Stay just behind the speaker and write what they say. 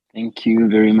Thank you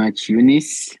very much,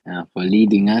 Eunice, for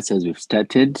leading us as we've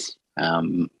started.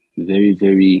 Very,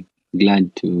 very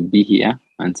glad to be here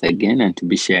once again and to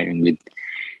be sharing with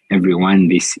everyone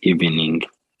this evening.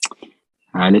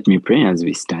 Let me pray as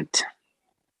we start.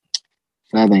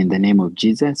 Father, in the name of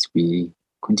Jesus, we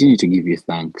continue to give you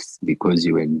thanks because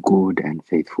you are good and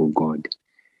faithful God.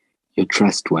 You're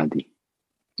trustworthy.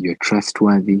 You're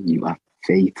trustworthy. You are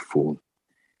faithful.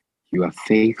 You are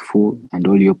faithful, and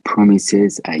all your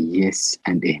promises are yes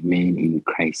and amen in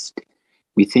Christ.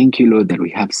 We thank you, Lord, that we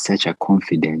have such a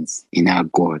confidence in our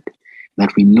God,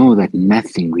 that we know that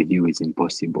nothing with you is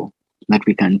impossible, that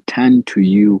we can turn to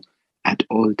you at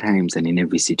all times and in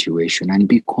every situation and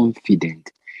be confident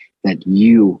that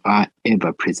you, our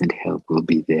ever-present help, will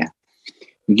be there.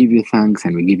 We give you thanks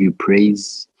and we give you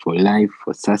praise for life,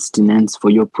 for sustenance,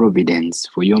 for your providence,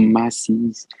 for your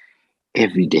mercies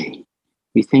every day.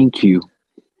 We thank you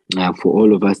for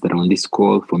all of us that are on this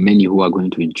call, for many who are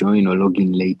going to join or log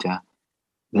in later,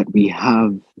 that we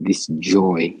have this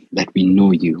joy that we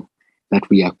know you, that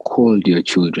we are called your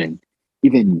children.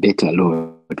 Even better,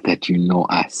 Lord, that you know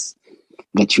us,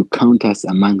 that you count us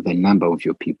among the number of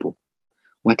your people.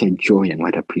 What a joy and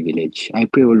what a privilege. I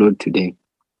pray, oh Lord, today,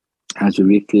 as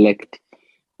we reflect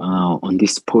on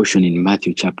this portion in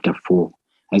Matthew chapter 4,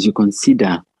 as you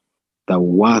consider the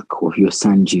work of your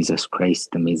Son, Jesus Christ,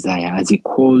 the Messiah, as he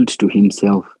called to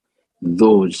himself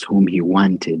those whom he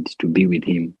wanted to be with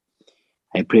him.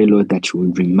 I pray, Lord, that you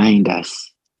will remind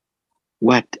us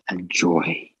what a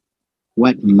joy,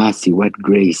 what mercy, what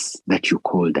grace that you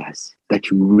called us, that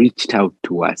you reached out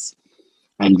to us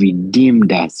and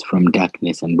redeemed us from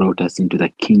darkness and brought us into the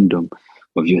kingdom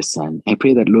of your Son. I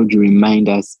pray that, Lord, you remind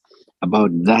us about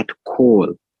that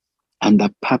call and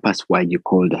the purpose why you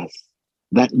called us,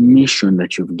 that mission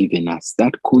that you've given us,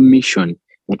 that commission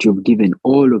that you've given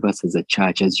all of us as a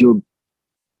church, as your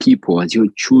people, as your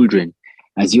children,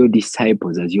 as your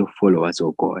disciples, as your followers,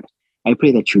 oh God. I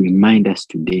pray that you remind us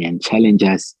today and challenge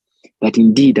us that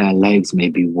indeed our lives may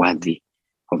be worthy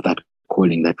of that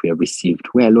calling that we have received,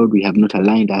 where, Lord, we have not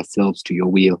aligned ourselves to your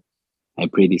will. I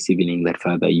pray this evening that,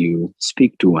 Father, you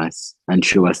speak to us and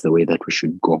show us the way that we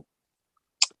should go.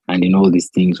 And in all these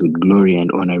things, with glory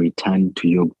and honor, return to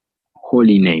your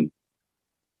holy name,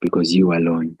 because you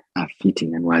alone are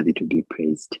fitting and worthy to be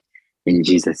praised. In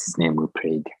Jesus' name we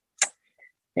prayed.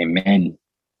 Amen.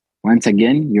 Once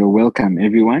again, you're welcome,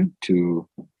 everyone, to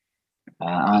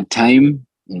our time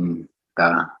in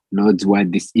the Lord's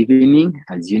Word this evening.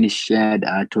 As Eunice shared,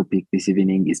 our topic this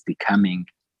evening is becoming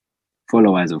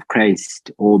followers of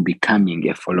Christ, or becoming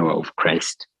a follower of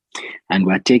Christ. And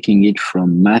we're taking it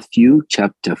from Matthew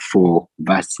chapter 4,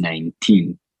 verse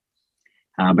 19.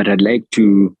 But I'd like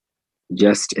to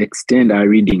just extend our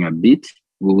reading a bit.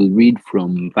 We will read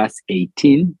from verse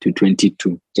 18 to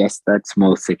 22, just that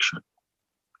small section.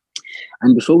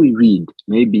 And before we read,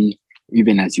 maybe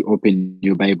even as you open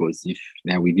your Bibles, if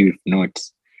they're with you, if not,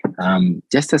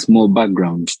 just a small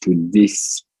background to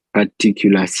this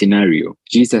particular scenario.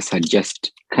 Jesus had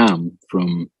just come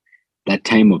from that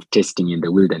time of testing in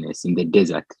the wilderness, in the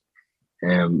desert,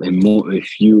 a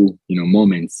few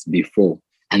moments before,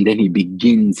 and then he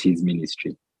begins his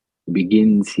ministry. He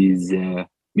begins his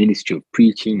ministry of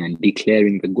preaching and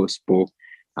declaring the gospel.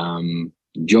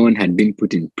 John had been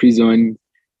put in prison,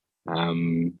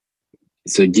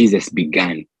 so Jesus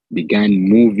began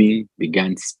moving,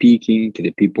 began speaking to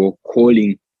the people,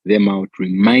 calling them out,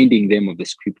 reminding them of the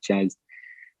scriptures,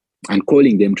 and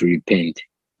calling them to repent.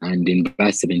 And in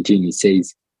verse 17, it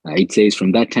says,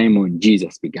 from that time on,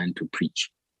 Jesus began to preach,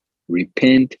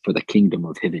 repent, for the kingdom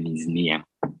of heaven is near.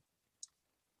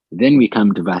 Then we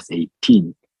come to verse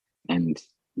 18, and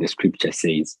the scripture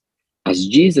says, as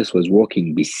Jesus was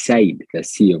walking beside the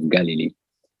Sea of Galilee,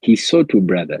 he saw two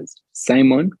brothers,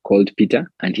 Simon, called Peter,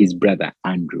 and his brother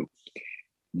Andrew.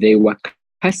 They were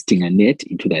casting a net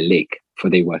into the lake, for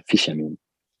they were fishermen.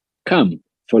 Come,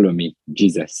 follow me,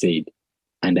 Jesus said,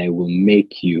 and I will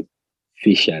make you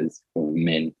fishers of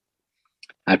men.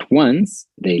 At once,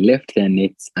 they left their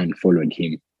nets and followed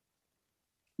him.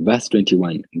 Verse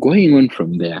 21, going on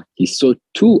from there, he saw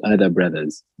two other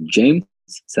brothers, James,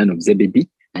 son of Zebedee,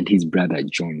 and his brother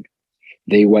John.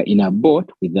 They were in a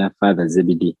boat with their father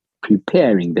Zebedee,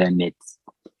 preparing their nets.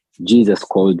 Jesus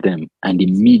called them, and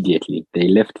immediately they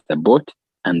left the boat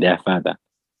and their father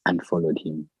and followed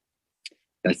him.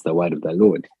 That's the word of the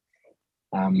Lord.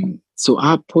 So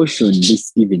our portion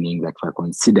this evening that we're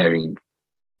considering,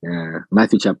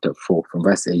 Matthew chapter 4, from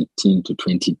verse 18 to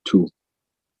 22,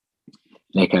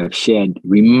 like I've shared,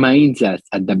 reminds us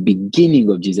at the beginning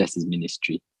of Jesus'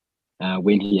 ministry,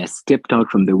 when he has stepped out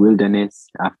from the wilderness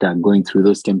after going through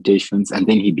those temptations, and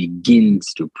then he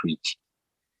begins to preach.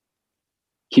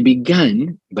 He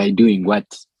began by doing what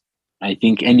I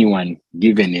think anyone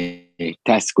given a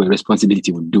task or a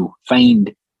responsibility would do: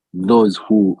 find those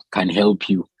who can help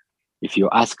you. If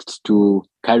you're asked to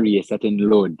carry a certain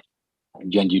load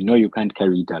and you know you can't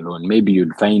carry it alone, maybe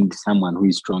you'd find someone who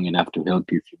is strong enough to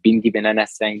help you. If you've been given an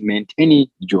assignment,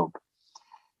 any job.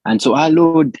 And so our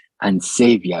Lord and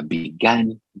Savior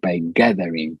began by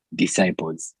gathering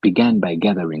disciples, began by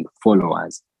gathering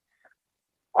followers,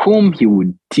 whom he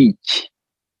would teach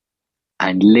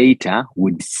and later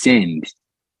would send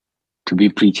to be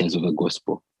preachers of the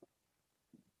gospel.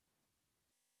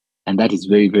 And that is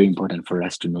very, very important for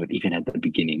us to note even at the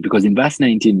beginning, because in verse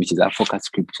 19, which is our focus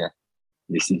scripture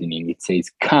this evening, it says,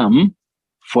 "Come,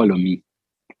 follow me,"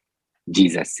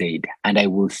 Jesus said, "and I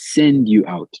will send you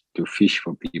out to fish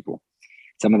for people."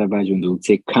 Some other versions will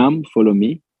say, "Come, follow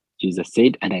me," Jesus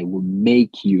said, "and I will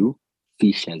make you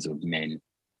fishers of men."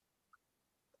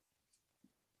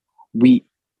 We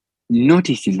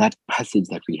notice in that passage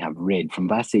that we have read from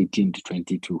verse 18 to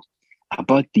 22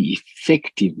 about the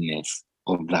effectiveness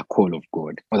of the call of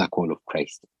God or the call of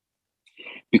Christ.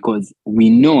 Because we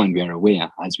know and we are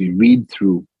aware as we read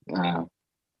through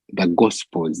the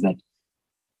Gospels that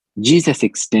Jesus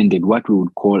extended what we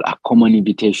would call a common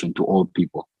invitation to all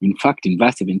people. In fact, in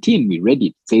verse 17, we read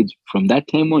it said, "From that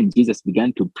time on, Jesus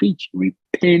began to preach,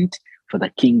 'Repent, for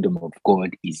the kingdom of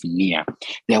God is near.'"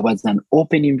 There was an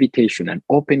open invitation, an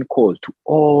open call to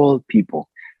all people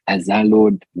as our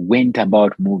Lord went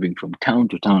about moving from town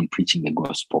to town preaching the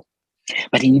gospel.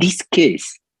 But in this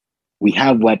case, we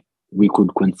have what we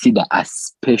could consider a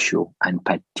special and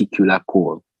particular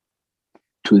call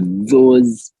to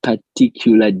those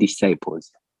particular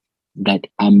disciples that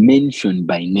are mentioned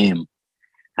by name.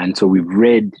 And so we've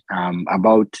read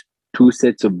about two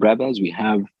sets of brothers. We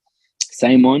have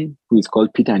Simon, who is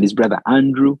called Peter, and his brother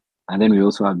Andrew. And then we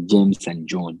also have James and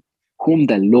John, whom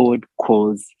the Lord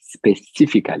calls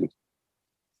specifically.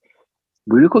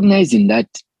 We recognize in that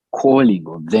calling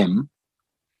of them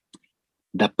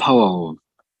the power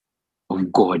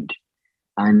of God.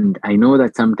 And I know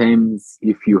that sometimes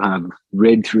if you have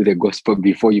read through the gospel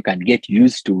before, you can get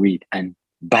used to it and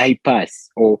bypass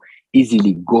or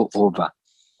easily go over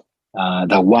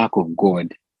the work of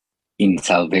God in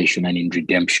salvation and in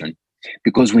redemption.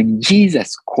 Because when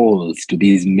Jesus calls to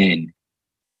these men,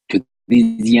 to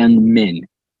these young men,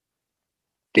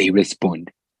 they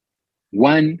respond.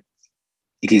 One,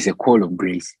 it is a call of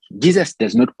grace. Jesus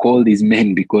does not call these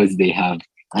men because they have,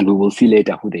 and we will see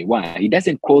later who they were. He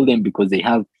doesn't call them because they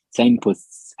have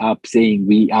signposts up saying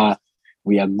we are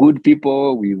good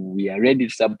people, we are ready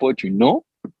to support you. No,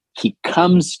 he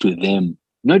comes to them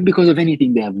not because of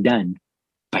anything they have done,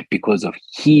 but because of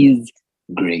his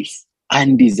grace,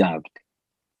 undeserved.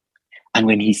 And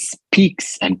when he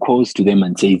speaks and calls to them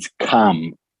and says,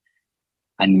 "Come,"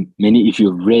 and many, if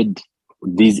you've read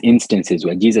these instances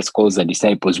where Jesus calls the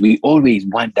disciples, we always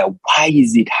wonder, why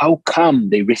is it? How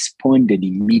come they responded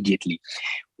immediately?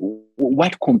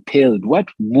 What compelled, what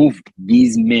moved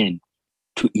these men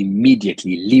to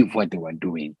immediately leave what they were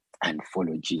doing and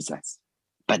follow Jesus?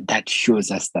 But that shows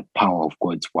us the power of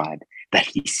God's word, that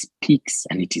he speaks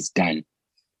and it is done.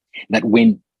 That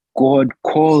when God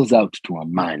calls out to a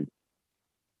man,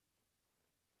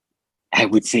 I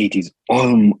would say it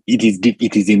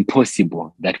is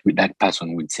impossible that that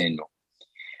person would say no.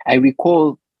 I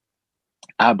recall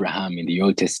Abraham in the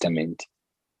Old Testament,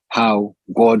 how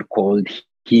God called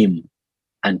him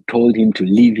and told him to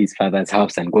leave his father's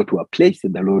house and go to a place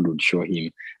that the Lord would show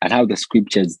him, and how the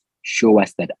scriptures show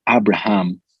us that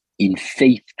Abraham in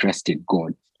faith trusted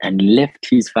God and left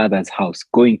his father's house,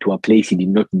 going to a place he did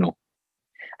not know.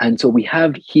 And so we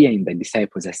have here in the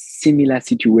disciples a similar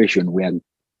situation where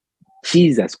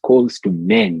Jesus calls to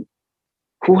men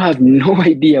who have no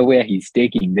idea where he's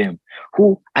taking them,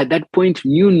 who at that point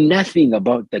knew nothing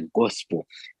about the gospel,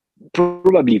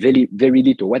 probably very, very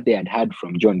little what they had heard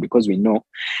from John, because we know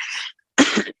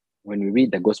when we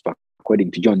read the gospel according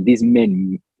to John, these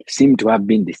men seem to have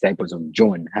been disciples of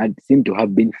John, seemed to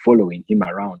have been following him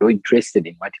around or interested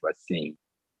in what he was saying.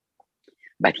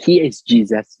 But here is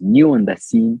Jesus, new on the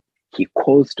scene. He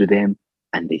calls to them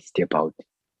and they step out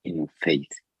in faith.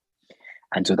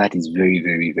 And so that is very,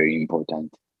 very, very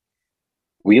important.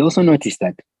 We also notice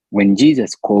that when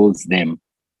Jesus calls them,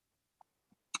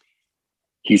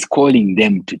 he's calling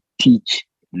them to teach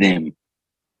them,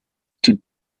 to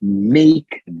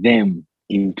make them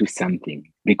into something,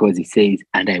 because he says,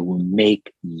 "And I will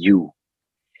make you."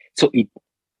 So he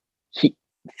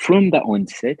from the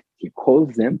onset, he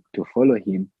calls them to follow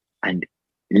him and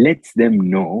lets them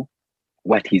know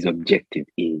what his objective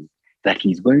is, that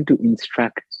he's going to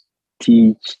instruct,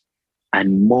 teach,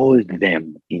 and mold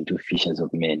them into fishers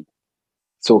of men.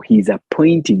 So he's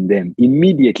appointing them.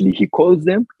 Immediately he calls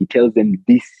them, he tells them,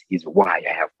 this is why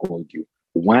I have called you.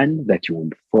 One, that you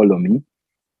would follow me.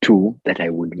 Two, that I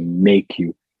would make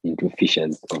you into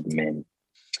fishers of men.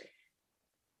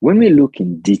 When we look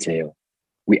in detail,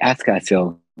 we ask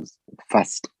ourselves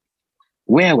first,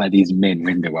 where were these men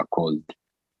when they were called?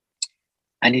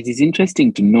 And it is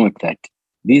interesting to note that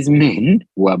these men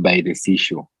were by the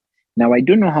seashore. Now, I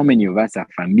don't know how many of us are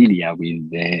familiar with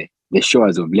the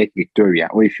shores of Lake Victoria,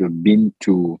 or if you've been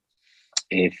to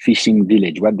a fishing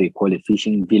village, what they call a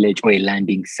fishing village or a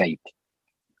landing site.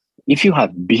 If you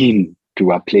have been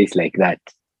to a place like that,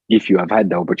 if you have had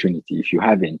the opportunity, if you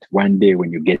haven't, one day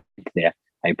when you get there,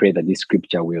 I pray that this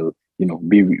scripture will,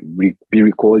 be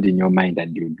recalled in your mind,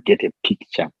 and you get a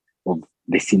picture of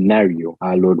the scenario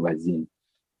our Lord was in.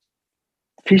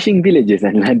 Fishing villages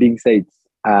and landing sites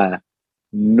are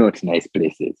not nice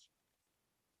places.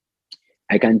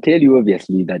 I can tell you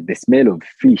obviously that the smell of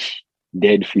fish,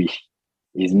 dead fish,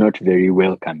 is not very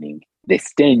welcoming. The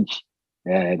stench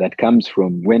that comes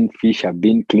from when fish have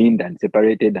been cleaned and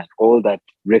separated and all that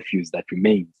refuse that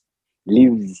remains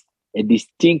leaves a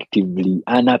distinctively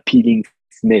unappealing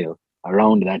smell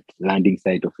around that landing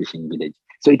site of fishing village.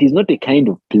 So it is not a kind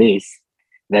of place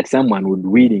that someone would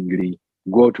willingly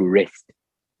go to rest.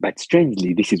 But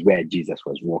strangely, this is where Jesus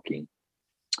was walking.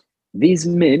 These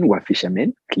men were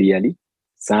fishermen, clearly.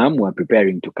 Some were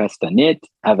preparing to cast a net,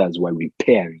 others were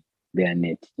repairing their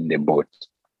net in the boat.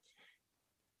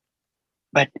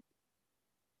 But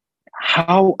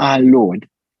how our Lord,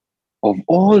 of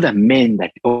all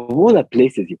the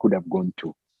places he could have gone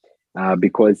to,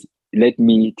 because let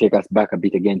me take us back a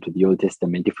bit again to the Old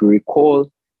Testament. If you recall,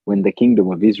 when the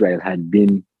kingdom of Israel had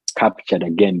been captured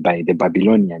again by the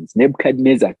Babylonians,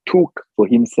 Nebuchadnezzar took for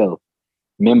himself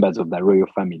members of the royal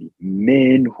family,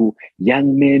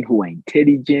 young men who were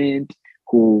intelligent,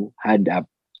 who had a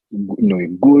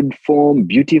good form,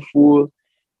 beautiful.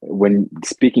 When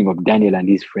speaking of Daniel and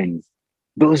his friends,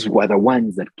 those were the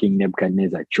ones that King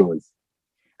Nebuchadnezzar chose.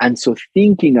 And so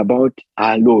thinking about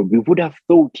our Lord, we would have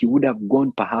thought he would have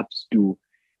gone perhaps to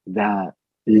the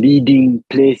leading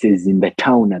places in the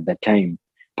town at the time,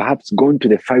 perhaps gone to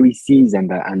the Pharisees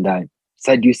and the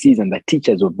Sadducees and the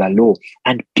teachers of the law,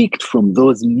 and picked from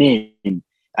those men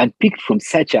and picked from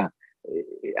such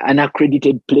an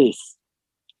accredited place.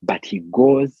 But he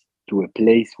goes to a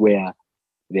place where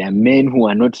there are men who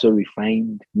are not so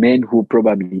refined, men who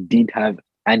probably didn't have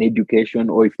an education,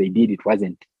 or if they did, it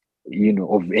wasn't,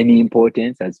 of any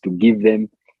importance as to give them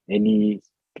any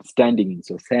standing in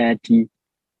society.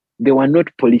 They were not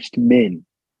polished men.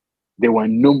 They were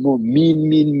no more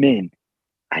mean men.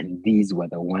 And these were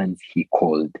the ones he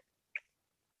called.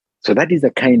 So that is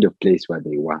the kind of place where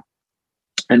they were.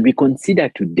 And we consider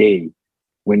today,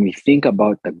 when we think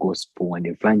about the gospel and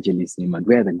evangelism and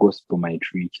where the gospel might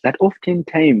reach, that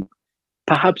oftentimes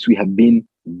perhaps we have been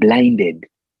blinded,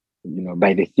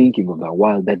 by the thinking of the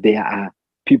world that there are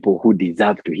people who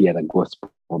deserve to hear the gospel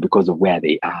because of where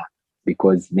they are,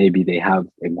 because maybe they have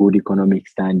a good economic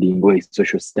standing or a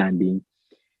social standing.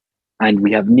 And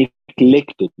we have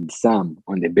neglected some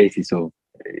on the basis of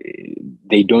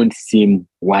they don't seem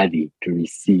worthy to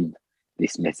receive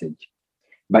this message.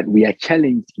 But we are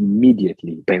challenged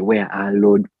immediately by where our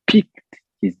Lord picked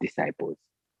his disciples.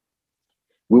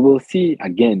 We will see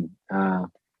again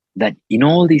that in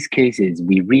all these cases,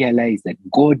 we realize that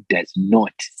God does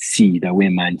not see the way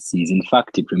man sees. In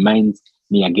fact, it reminds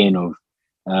me again of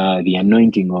the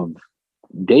anointing of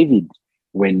David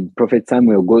when Prophet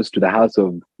Samuel goes to the house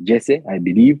of Jesse, I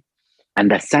believe,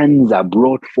 and the sons are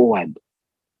brought forward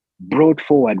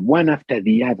one after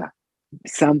the other.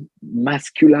 Some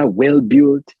muscular,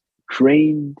 well-built,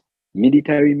 trained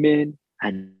military men,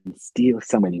 and still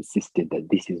someone insisted that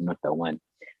this is not the one.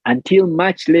 Until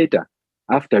much later,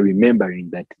 after remembering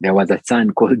that there was a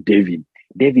son called David,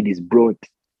 David is brought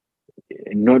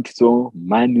not so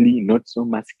manly, not so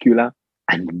muscular,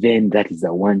 and then that is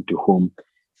the one to whom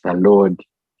the Lord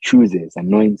chooses,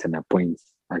 anoints, and appoints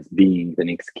as being the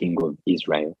next king of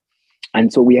Israel.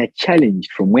 And so we are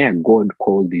challenged from where God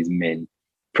called these men,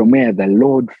 from where the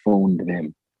Lord found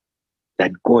them,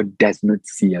 that God does not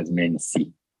see as men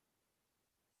see.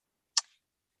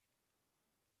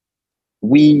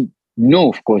 We know,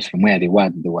 of course, from where they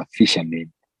were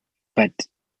fishermen, but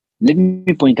let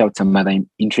me point out some other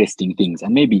interesting things,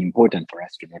 and maybe important for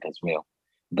us to note as well,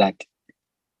 that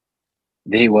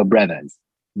they were brothers.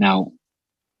 Now,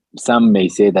 some may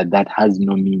say that has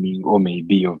no meaning or may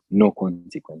be of no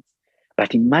consequence.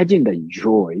 But imagine the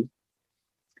joy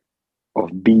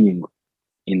of being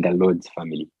in the Lord's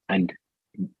family. And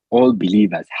all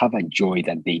believers have a joy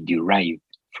that they derive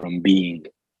from being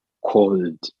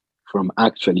called, from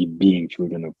actually being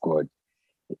children of God.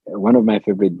 One of my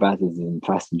favorite verses in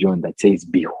First John that says,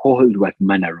 "Behold, what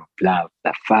manner of love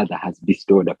the Father has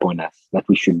bestowed upon us, that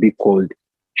we should be called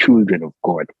children of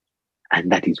God."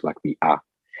 And that is what we are.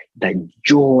 The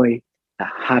joy, the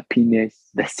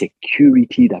happiness, the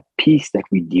security, the peace that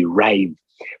we derive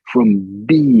from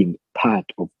being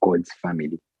part of God's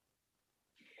family.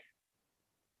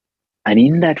 And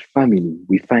in that family,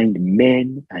 we find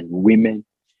men and women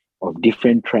of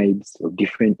different tribes, of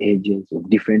different ages, of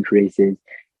different races,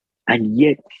 and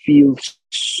yet feel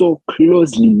so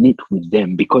closely knit with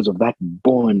them because of that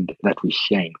bond that we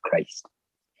share in Christ.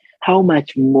 How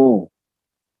much more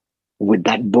would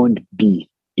that bond be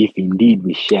if indeed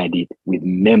we shared it with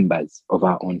members of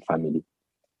our own family?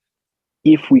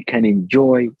 If we can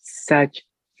enjoy such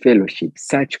fellowship,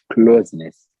 such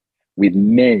closeness with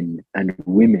men and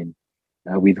women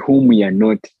with whom we are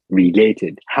not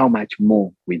related, how much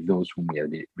more with those whom we are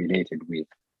related with?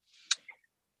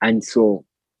 And so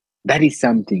that is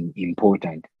something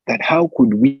important, that how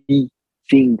could we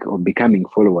think of becoming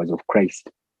followers of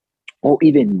Christ or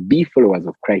even be followers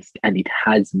of Christ and it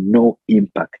has no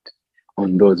impact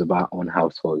on those of our own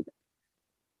household?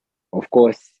 Of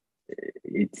course,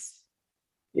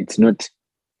 it's not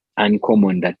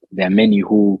uncommon that there are many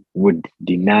who would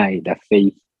deny the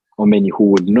faith or many who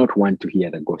would not want to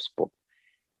hear the gospel.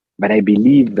 But I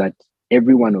believe that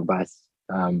every one of us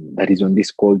that is on this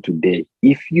call today,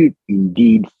 if you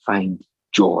indeed find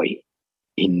joy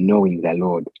in knowing the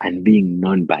Lord and being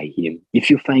known by him, if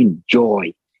you find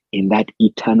joy in that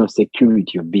eternal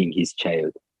security of being his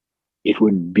child, it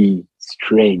would be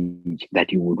strange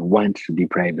that you would want to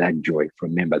deprive that joy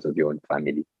from members of your own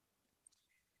family.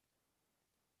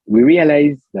 We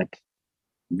realize that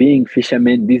being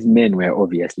fishermen, these men were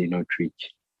obviously not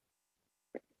rich,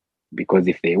 because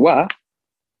if they were,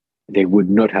 they would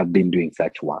not have been doing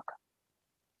such work.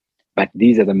 But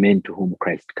these are the men to whom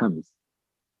Christ comes.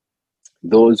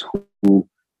 Those who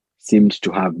seemed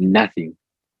to have nothing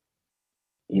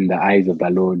in the eyes of the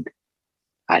Lord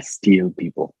are still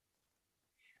people.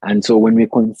 And so when we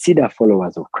consider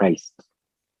followers of Christ,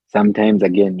 sometimes,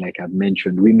 again, like I've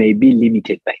mentioned, we may be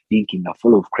limited by thinking a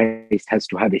follower of Christ has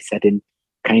to have a certain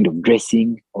kind of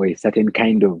dressing or a certain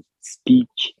kind of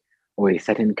speech or a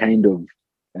certain kind of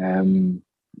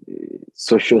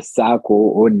social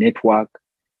circle or network.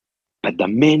 But the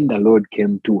men the Lord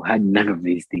came to had none of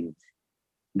these things.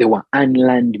 They were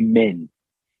unlearned men.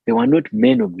 They were not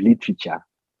men of literature.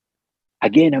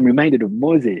 Again, I'm reminded of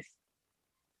Moses,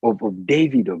 of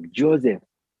David, of Joseph,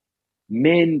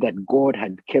 men that God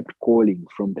had kept calling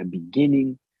from the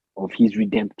beginning of his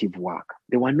redemptive work.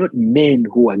 They were not men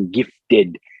who were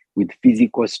gifted with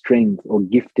physical strength or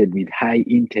gifted with high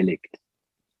intellect.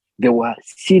 They were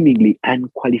seemingly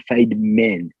unqualified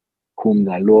men whom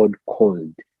the Lord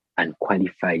called and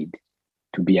qualified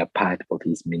to be a part of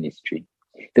his ministry.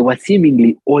 They were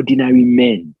seemingly ordinary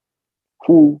men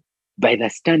who, by the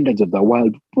standards of the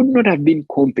world, would not have been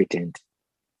competent.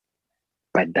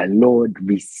 But the Lord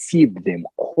received them,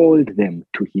 called them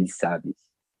to his service.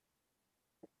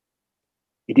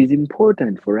 It is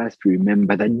important for us to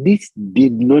remember that this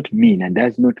did not mean and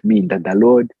does not mean that the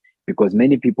Lord, because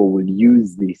many people will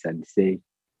use this and say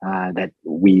that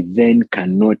we then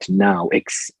cannot now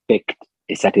expect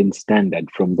a certain standard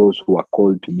from those who are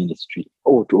called to ministry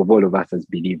or to all of us as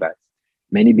believers.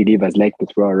 Many believers like to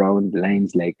throw around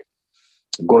lines like,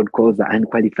 God calls the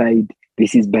unqualified,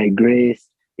 this is by grace,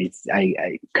 it's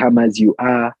I come as you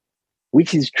are,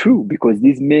 which is true because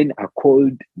these men are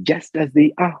called just as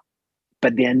they are,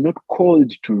 but they are not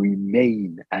called to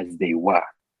remain as they were,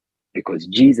 because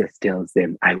Jesus tells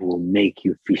them, I will make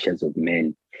you fishers of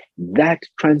men. That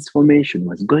transformation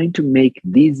was going to make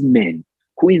these men,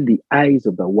 who in the eyes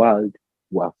of the world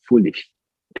were foolish,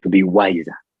 to be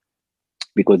wiser.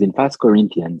 Because in 1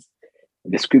 Corinthians,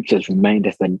 the scriptures remind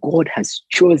us that God has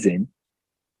chosen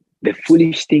the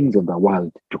foolish things of the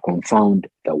world to confound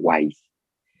the wise.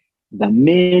 The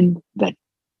men that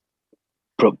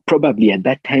probably at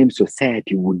that time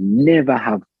society would never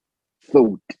have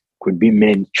thought could be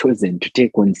men chosen to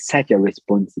take on such a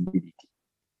responsibility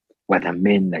were the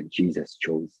men that Jesus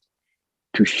chose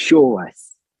to show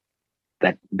us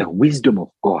that the wisdom of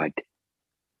God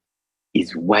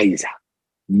is wiser,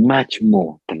 much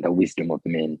more than the wisdom of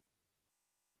men.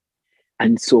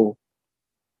 And so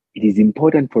it is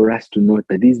important for us to note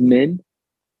that these men,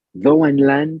 though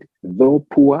unlearned, though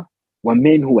poor, were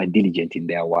men who were diligent in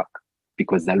their work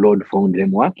because the Lord found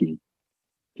them working.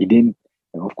 He didn't.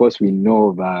 Of course, we know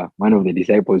of one of the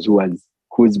disciples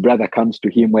whose brother comes to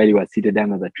him while he was seated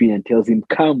under the tree and tells him,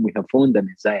 "Come, we have found the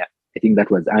Messiah." I think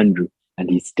that was Andrew, and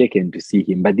he's taken to see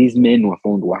him. But these men were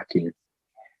found working.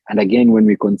 And again, when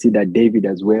we consider David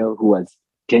as well, who was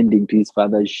tending to his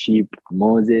father's sheep,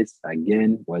 Moses,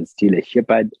 again, was still a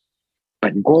shepherd.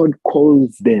 But God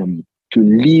calls them to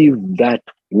leave that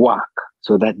work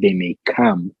so that they may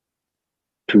come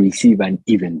to receive an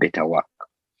even better work.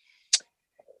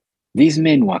 These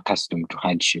men were accustomed to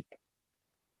hardship.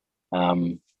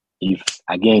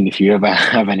 If you ever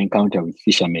have an encounter with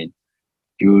fishermen,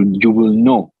 you will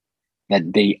know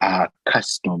that they are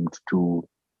accustomed to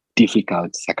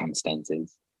difficult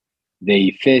circumstances.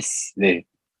 They face the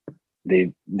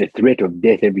threat of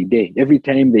death every day. Every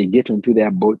time they get onto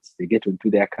their boats, they get onto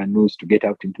their canoes to get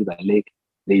out into the lake,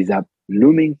 there is a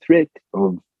looming threat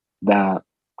of the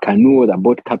canoe or the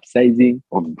boat capsizing,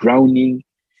 of drowning.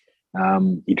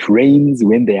 It rains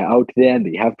when they are out there and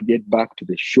they have to get back to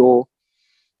the shore.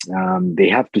 They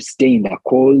have to stay in the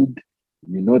cold.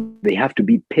 They have to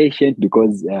be patient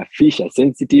because fish are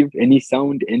sensitive. Any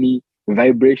sound, any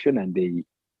vibration, and they,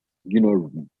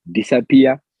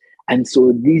 disappear. And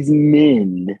so these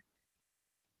men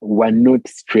were not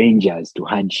strangers to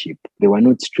hardship. They were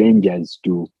not strangers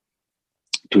to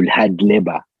hard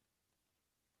labor.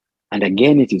 And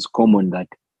again, it is common that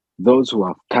those who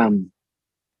have come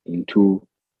into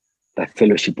the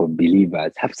fellowship of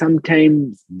believers have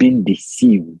sometimes been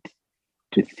deceived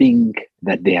to think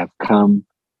that they have come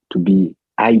to be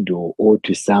idle or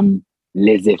to some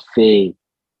laissez-faire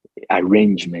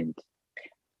arrangement.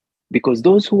 Because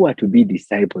those who are to be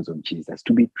disciples of Jesus,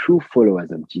 to be true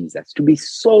followers of Jesus, to be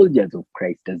soldiers of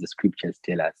Christ, as the scriptures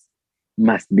tell us,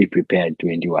 must be prepared to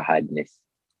endure hardness.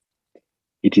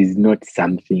 It is not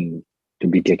something to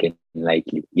be taken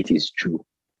lightly. It is true.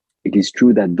 It is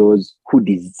true that those who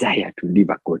desire to live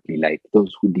a godly life,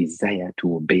 those who desire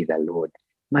to obey the Lord,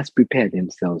 must prepare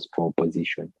themselves for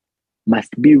opposition,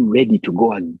 must be ready to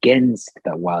go against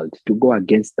the world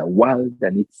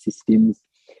and its systems,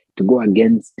 to go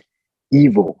against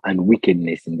evil and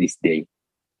wickedness in this day.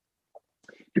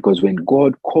 Because when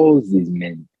God calls these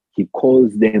men, he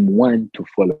calls them, one, to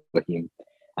follow him.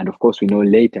 And of course, we know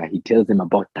later he tells them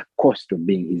about the cost of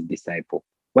being his disciple,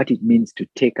 what it means to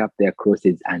take up their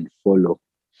crosses and follow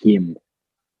him.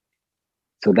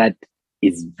 So that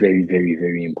is very, very,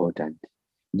 very important.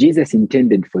 Jesus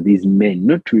intended for these men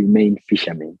not to remain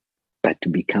fishermen, but to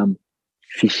become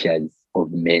fishers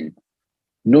of men.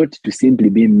 Not to simply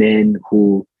be men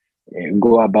who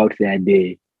go about their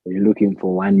day looking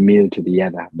for one meal to the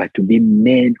other, but to be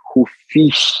men who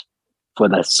fish for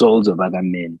the souls of other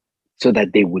men, so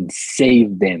that they would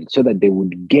save them, so that they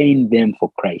would gain them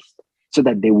for Christ, so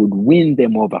that they would win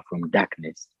them over from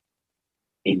darkness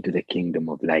into the kingdom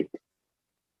of light.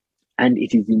 And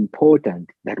it is important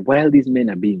that while these men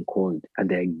are being called and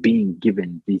they're being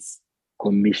given this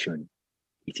commission,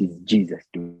 it is Jesus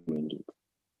doing it.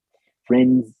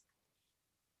 Friends,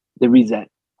 there is a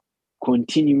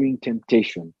continuing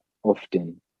temptation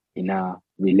often in our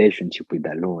relationship with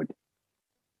the Lord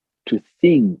to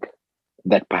think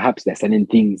that perhaps there are certain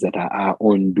things that are our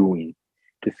own doing,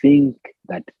 to think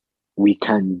that we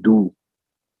can do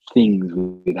things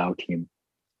without him.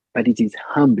 But it is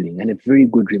humbling and a very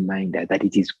good reminder that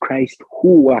it is Christ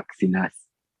who works in us.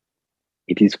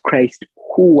 It is Christ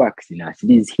who works in us. It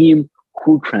is him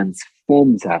who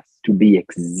transforms us to be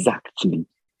exactly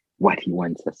what he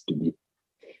wants us to be.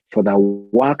 For the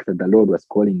work that the Lord was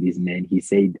calling these men, he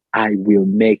said, I will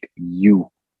make you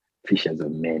fishers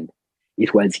of men.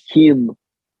 It was him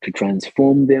to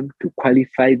transform them, to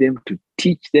qualify them, to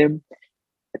teach them,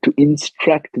 to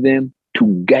instruct them, to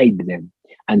guide them.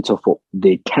 And so for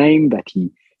the time that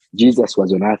Jesus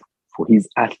was on earth, for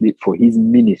his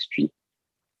ministry,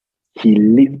 he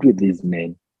lived with these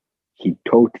men. He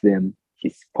taught them, he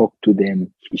spoke to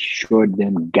them, he showed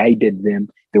them, guided them.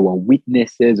 They were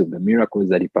witnesses of the miracles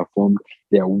that he performed.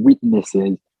 They are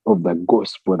witnesses of the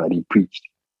gospel that he preached.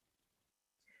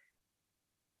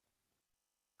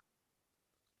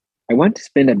 I want to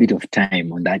spend a bit of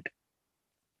time on that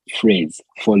phrase,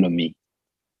 follow me.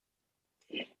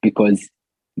 Because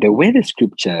the way the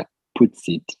scripture puts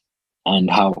it, and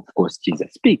how, of course,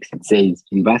 Jesus speaks, it says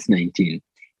in verse 19,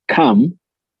 come,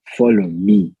 follow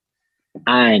me,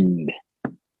 and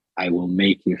I will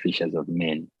make you fishers of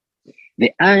men.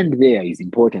 The and there is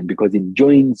important because it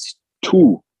joins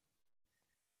two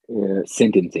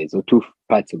sentences or two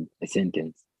parts of a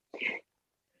sentence.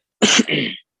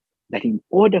 That in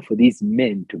order for these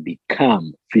men to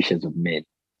become fishers of men,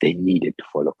 they needed to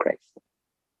follow Christ.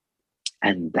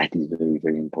 And that is very,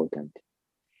 very important.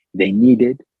 They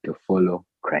needed to follow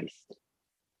Christ.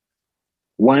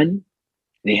 One,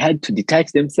 they had to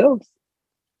detach themselves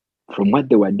from what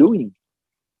they were doing.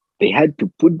 They had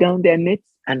to put down their nets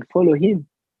and follow him.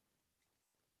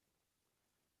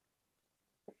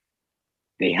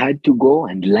 They had to go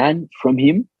and learn from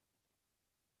him,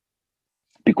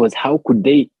 because how could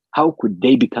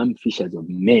they become fishers of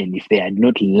men if they had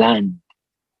not learned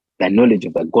the knowledge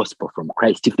of the gospel from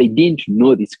Christ, if they didn't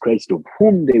know this Christ of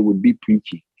whom they would be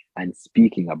preaching and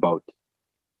speaking about?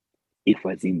 It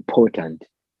was important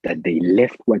that they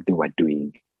left what they were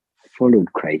doing,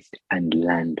 followed Christ, and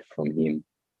learned from him.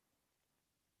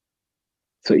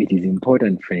 So it is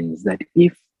important, friends, that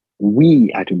if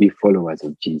we are to be followers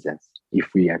of Jesus,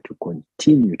 if we are to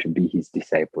continue to be his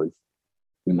disciples,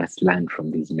 we must learn from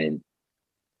these men.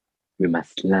 We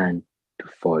must learn to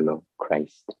follow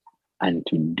Christ and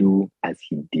to do as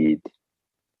he did,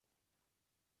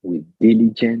 with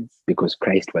diligence, because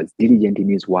Christ was diligent in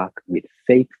his work, with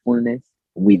faithfulness,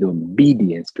 with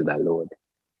obedience to the Lord.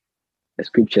 The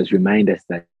scriptures remind us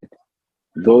that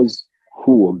those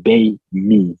who obey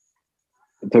me,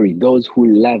 those who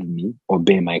love me,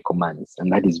 obey my commands.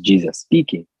 And that is Jesus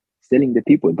speaking. He's telling the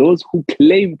people, those who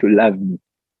claim to love me,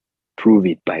 prove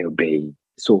it by obeying.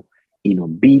 So in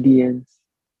obedience,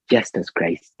 just as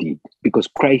Christ did, because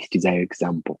Christ is our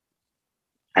example.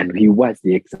 And he was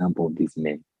the example of these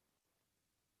men.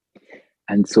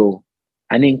 And so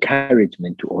an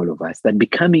encouragement to all of us that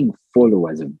becoming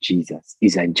followers of Jesus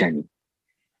is a journey.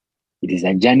 It is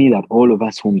a journey that all of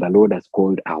us whom the Lord has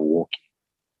called are walking.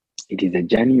 It is a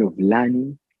journey of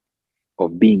learning,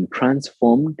 of being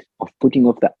transformed, of putting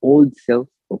off the old self,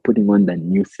 of putting on the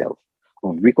new self,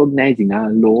 of recognizing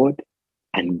our Lord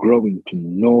and growing to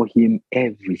know him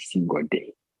every single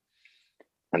day.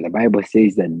 And the Bible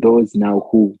says that those now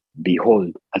who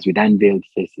behold, as with unveiled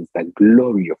faces, the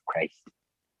glory of Christ,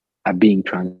 are being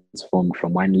transformed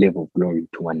from one level of glory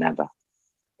to another.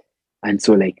 And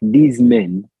so, like these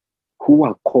men who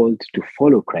are called to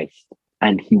follow Christ,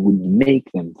 and he would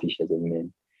make them fishers of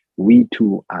men, we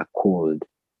too are called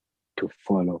to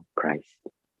follow Christ,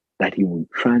 that he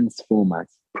would transform us,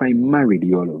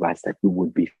 primarily all of us, that we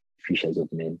would be fishers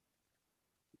of men.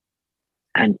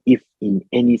 And if in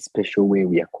any special way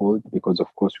we are called, because of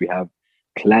course we have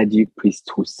clergy, priests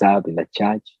who serve in the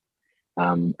church,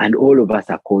 and all of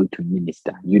us are called to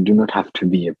minister. You do not have to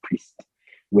be a priest.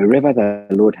 Wherever the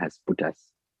Lord has put us,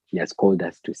 he has called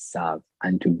us to serve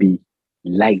and to be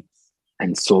lights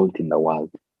and salt in the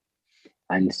world.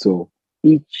 And so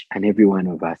each and every one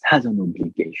of us has an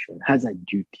obligation, has a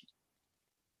duty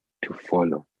to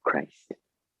follow Christ.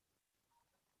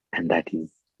 And that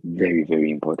is very, very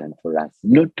important for us.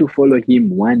 Not to follow him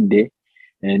one day,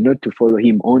 and not to follow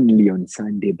him only on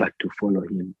Sunday, but to follow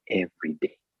him every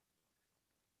day.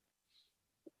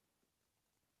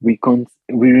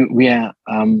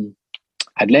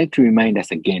 I'd like to remind us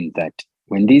again that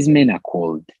when these men are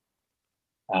called,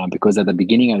 because at the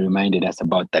beginning I reminded us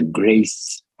about the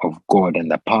grace of God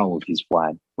and the power of his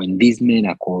word. When these men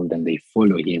are called and they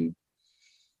follow him,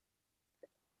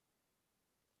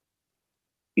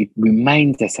 it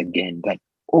reminds us again that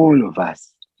all of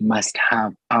us must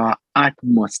have our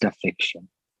utmost affection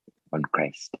on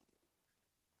Christ.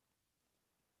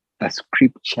 The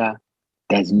scripture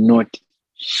does not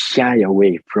shy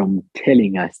away from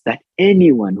telling us that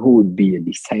anyone who would be a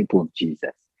disciple of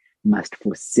Jesus must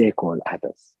forsake all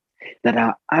others. That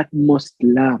our utmost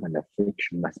love and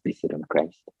affection must be set on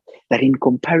Christ. That in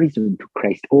comparison to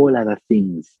Christ, all other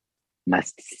things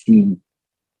must seem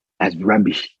as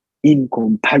rubbish in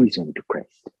comparison to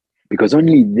Christ. Because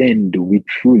only then do we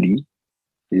truly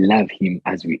love him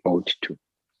as we ought to.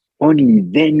 Only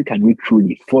then can we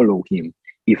truly follow him,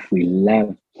 if we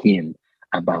love him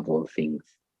above all things.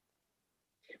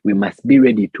 We must be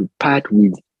ready to part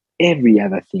with every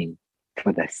other thing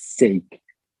for the sake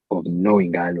of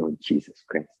knowing our Lord Jesus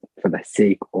Christ, for the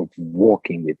sake of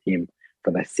walking with him,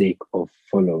 for the sake of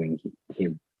following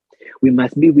him. We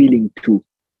must be willing to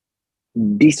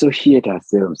dissociate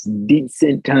ourselves,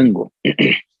 disentangle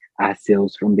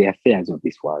ourselves from the affairs of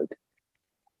this world,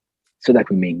 so that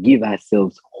we may give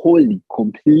ourselves wholly,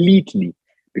 completely,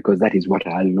 because that is what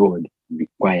our Lord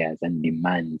requires and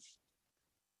demands.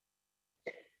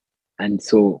 And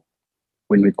so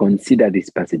when we consider this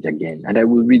passage again, and I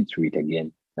will read through it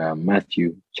again,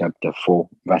 Matthew chapter 4,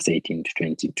 verse 18 to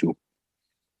 22.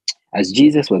 As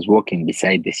Jesus was walking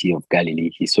beside the Sea of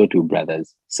Galilee, he saw two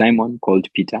brothers, Simon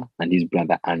called Peter and his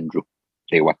brother Andrew.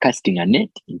 They were casting a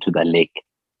net into the lake,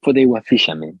 for they were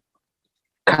fishermen.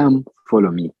 "Come,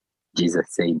 follow me," Jesus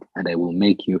said, "and I will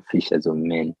make you fishers of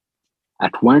men."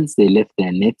 At once they left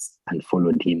their nets and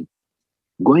followed him.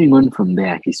 Going on from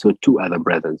there, he saw two other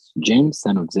brothers, James,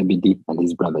 son of Zebedee, and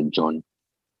his brother John.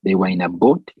 They were in a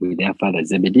boat with their father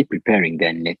Zebedee, preparing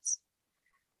their nets.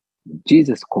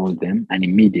 Jesus called them, and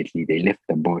immediately they left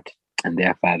the boat and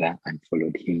their father and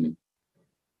followed him.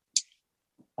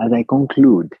 As I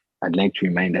conclude, I'd like to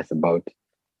remind us about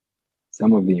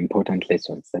some of the important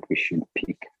lessons that we should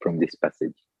pick from this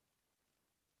passage.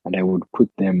 And I would put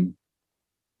them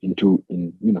in two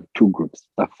groups.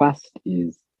 The first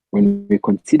is when we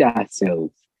consider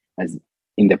ourselves as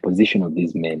in the position of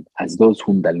these men, as those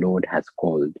whom the Lord has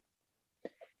called.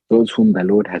 Those whom the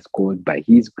Lord has called by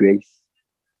his grace,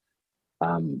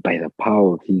 by the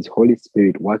power of his Holy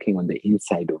Spirit working on the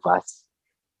inside of us,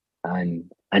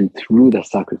 and through the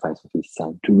sacrifice of his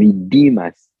Son to redeem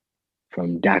us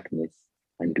from darkness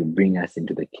and to bring us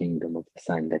into the kingdom of the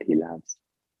Son that he loves.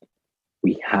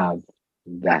 We have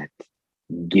that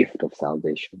gift of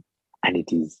salvation, and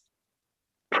it is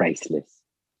priceless.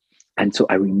 And so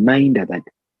a reminder that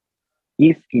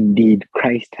if indeed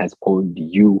Christ has called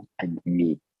you and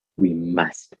me, we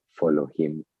must follow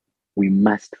him. We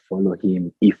must follow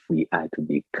him if we are to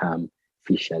become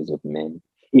fishers of men,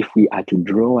 if we are to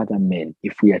draw other men,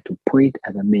 if we are to point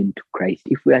other men to Christ,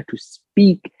 if we are to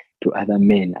speak to other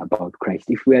men about Christ,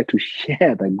 if we are to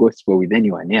share the gospel with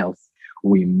anyone else,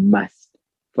 we must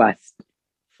first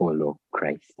follow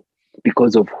Christ.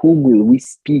 Because of whom will we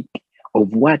speak?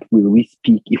 Of what will we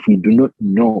speak if we do not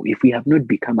know, if we have not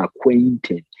become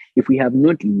acquainted, if we have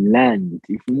not learned,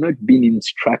 if we've not been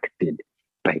instructed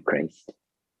by Christ?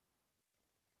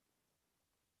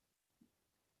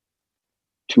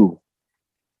 2,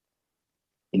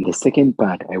 in the second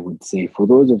part, I would say for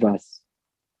those of us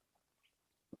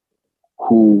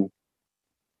who,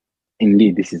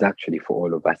 indeed, this is actually for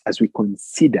all of us, as we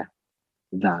consider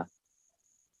the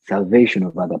salvation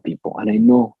of other people. And I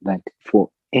know that for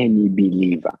any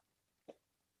believer,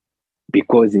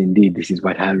 because indeed this is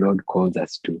what our Lord calls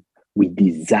us to, we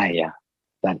desire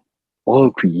that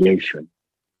all creation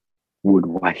would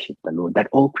worship the Lord, that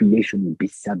all creation would be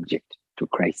subject to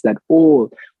Christ, that all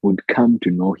would come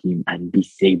to know him and be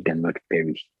saved and not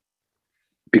perish,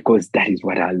 because that is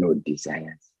what our Lord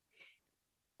desires.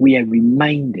 We are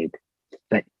reminded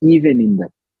that even in the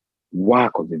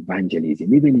work of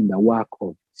evangelism, even in the work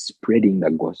of spreading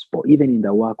the gospel, even in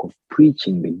the work of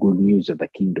preaching the good news of the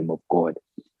kingdom of God,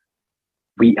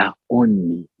 we are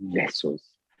only vessels,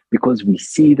 because we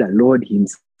see the Lord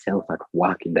himself at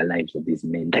work in the lives of these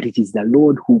men, that it is the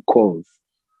Lord who calls.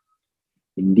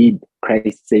 Indeed,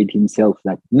 Christ said himself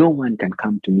that no one can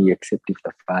come to me except if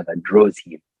the Father draws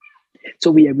him.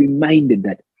 So we are reminded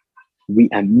that we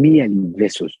are merely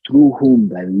vessels through whom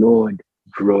the Lord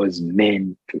draws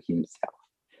men to himself.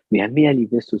 We are merely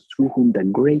vessels through whom the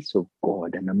grace of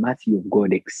God and the mercy of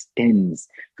God extends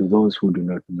to those who do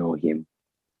not know him.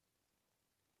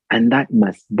 And that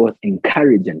must both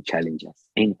encourage and challenge us.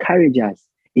 Encourage us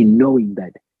in knowing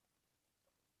that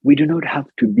we do not have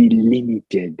to be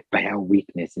limited by our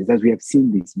weaknesses. As we have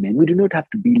seen these men, we do not have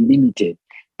to be limited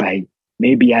by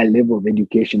maybe our level of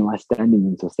education or our standing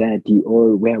in society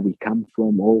or where we come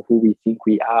from or who we think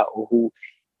we are or who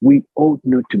we ought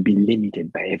not to be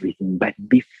limited by everything, but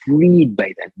be freed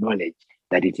by the knowledge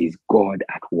that it is God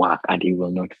at work and he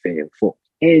will not fail. For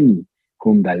any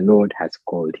whom the Lord has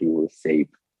called, he will save.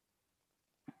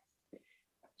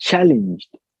 Challenged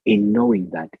in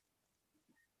knowing that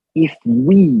if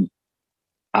we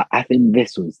are earthen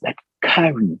vessels that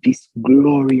carry this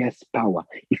glorious power,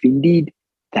 if indeed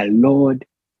the Lord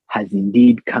has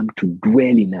indeed come to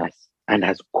dwell in us and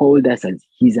has called us as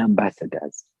his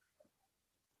ambassadors,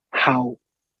 how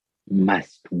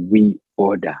must we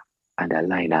order and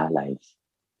align our lives?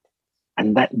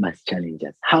 And that must challenge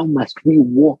us. How must we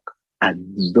walk as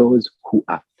those who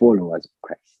are followers of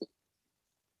Christ?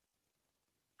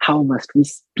 How must we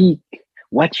speak?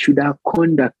 What should our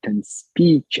conduct and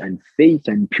speech and faith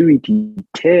and purity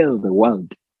tell the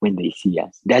world when they see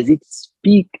us? Does it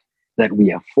speak that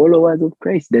we are followers of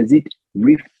Christ? Does it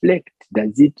reflect?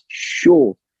 Does it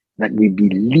show that we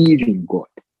believe in God?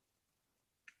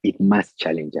 It must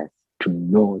challenge us to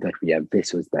know that we are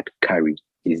vessels that carry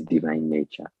his divine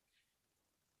nature.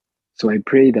 So I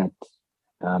pray that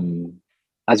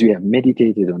as we have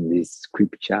meditated on this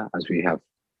scripture, as we have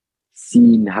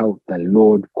seen how the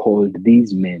Lord called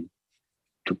these men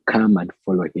to come and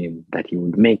follow him, that he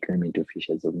would make them into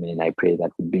fishers of men, I pray that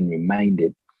we've been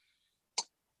reminded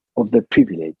of the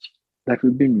privilege, that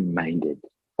we've been reminded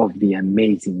of the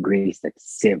amazing grace that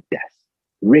saved us,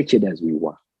 wretched as we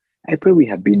were. I pray we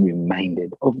have been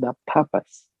reminded of the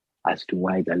purpose as to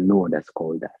why the Lord has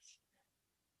called us,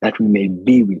 that we may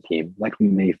be with him, that we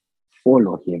may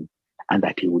follow him, and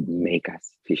that he would make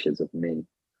us fishers of men.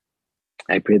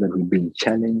 I pray that we've been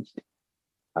challenged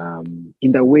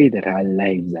in the way that our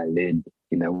lives are led,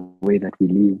 in the way that we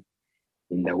live,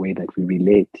 in the way that we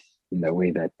relate, in the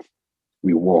way that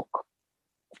we walk.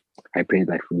 I pray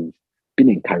that we've been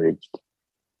encouraged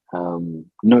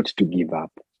not to give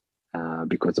up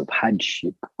because of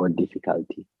hardship or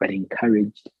difficulty, but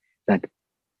encouraged that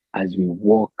as we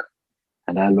walk,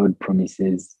 and our Lord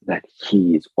promises that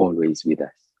He is always with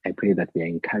us. I pray that we are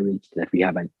encouraged, that we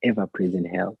have an ever-present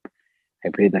help. I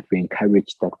pray that we're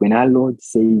encouraged that when our Lord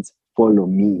says, "Follow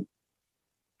me,"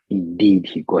 indeed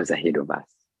He goes ahead of us.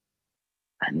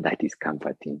 And that is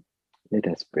comforting. Let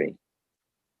us pray.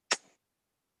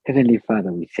 Heavenly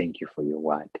Father, we thank you for your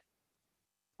word.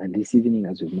 And this evening,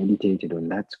 as we've meditated on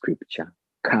that scripture,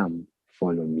 "Come,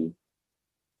 follow me."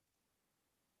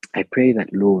 I pray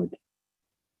that, Lord,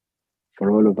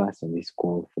 for all of us on this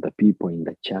call, for the people in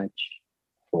the church,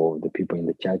 for the people in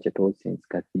the church at All Saints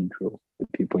Cathedral, the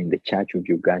people in the Church of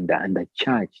Uganda, and the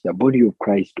church, the body of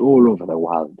Christ all over the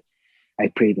world, I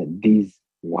pray that these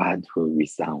words will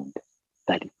resound,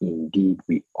 that indeed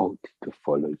we ought to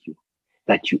follow you,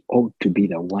 that you ought to be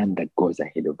the one that goes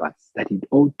ahead of us, that it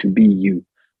ought to be you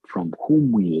from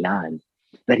whom we learn,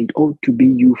 that it ought to be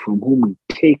you from whom we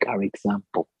take our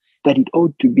example, that it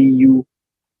ought to be you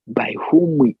by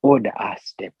whom we order our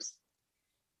steps.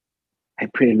 I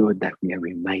pray, Lord, that we are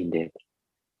reminded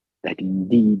that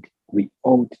indeed we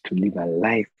ought to live a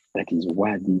life that is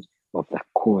worthy of the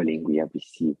calling we have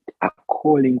received, a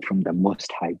calling from the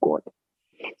Most High God.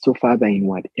 So, Father, in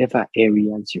whatever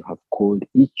areas you have called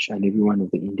each and every one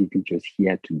of the individuals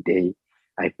here today,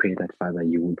 I pray that, Father,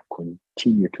 you would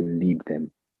continue to lead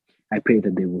them. I pray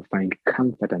that they will find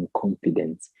comfort and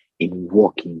confidence in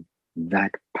walking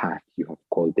that path you have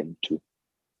called them to.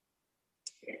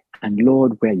 And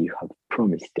Lord, where you have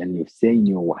promised and you've said in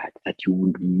your word that you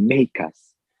would make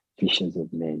us fishers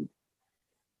of men.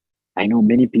 I know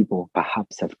many people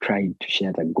perhaps have tried to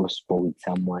share the gospel with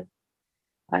someone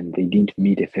and they didn't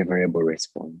meet a favorable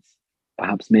response.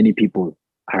 Perhaps many people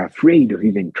are afraid of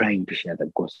even trying to share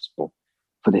the gospel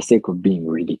for the sake of being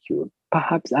ridiculed.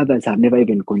 Perhaps others have never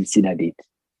even considered it.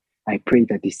 I pray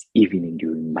that this evening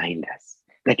you remind us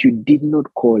that you did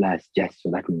not call us just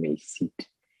so that we may sit,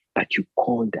 but you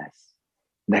called us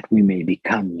that we may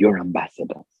become your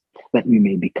ambassadors, that we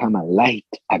may become a light,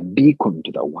 a beacon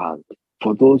to the world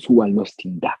for those who are lost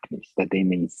in darkness, that they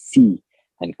may see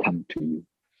and come to you.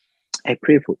 I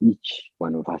pray for each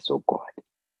one of us, oh God,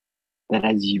 that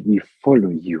as we follow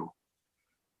you,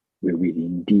 we will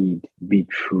indeed be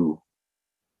true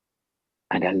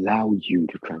and allow you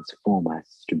to transform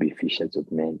us to be fishers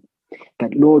of men.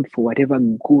 That, Lord, for whatever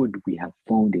good we have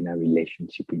found in our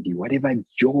relationship with you, whatever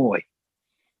joy,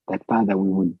 that, Father, we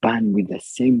would burn with the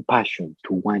same passion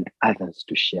to want others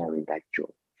to share in that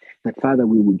joy. That, Father,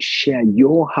 we would share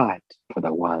your heart for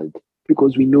the world,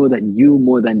 because we know that you,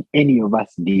 more than any of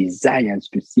us, desires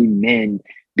to see men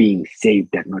being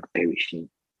saved and not perishing.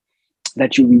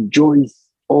 That you rejoice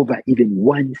over even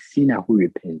one sinner who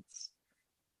repents.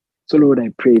 So, Lord, I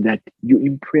pray that you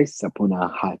impress upon our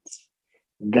hearts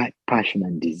that passion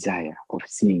and desire of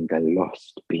seeing the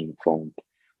lost being found,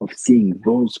 of seeing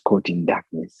those caught in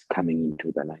darkness coming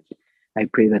into the light. I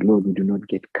pray that, Lord, we do not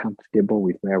get comfortable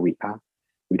with where we are.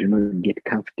 We do not get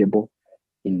comfortable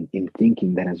in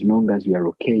thinking that as long as we are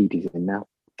okay, it is enough.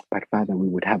 But, Father, we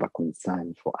would have a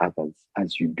concern for others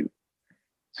as you do.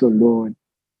 So, Lord,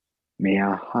 may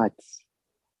our hearts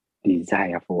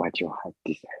desire for what your heart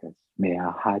desires. May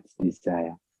our hearts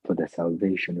desire for the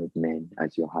salvation of men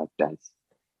as your heart does.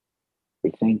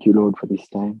 We thank you, Lord, for this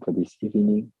time, for this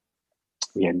evening.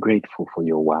 We are grateful for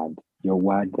your word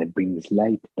that brings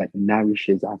light, that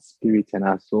nourishes our spirits and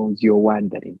our souls, your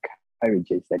word that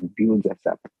encourages, that builds us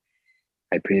up.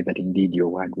 I pray that indeed your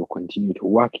word will continue to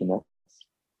work in us.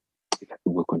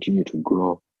 We will continue to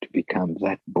grow to become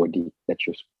that body that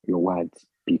your word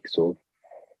speaks of,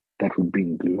 that will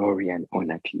bring glory and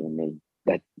honor to your name.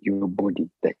 That your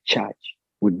body, the church,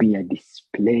 would be a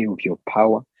display of your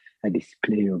power, a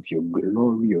display of your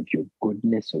glory, of your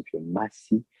goodness, of your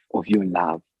mercy, of your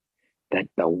love, that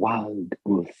the world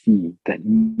will see, that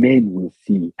men will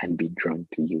see and be drawn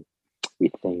to you.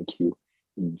 We thank you.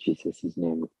 In Jesus'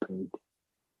 name we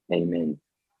pray. Amen.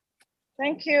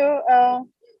 Thank you,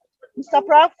 Mr.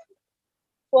 Praff,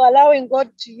 for allowing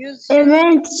God to use you.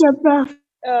 Amen, Mr. Praff.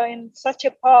 In such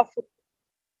a powerful.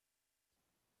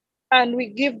 And we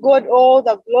give God all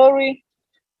the glory,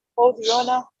 all the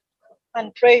honor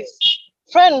and praise.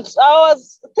 Friends, I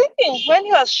was thinking when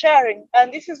he was sharing,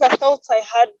 and this is the thoughts I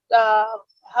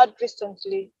had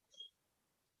recently.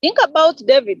 Think about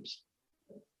David.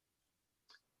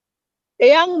 a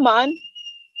young man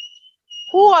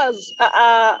who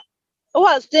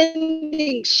was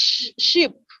tending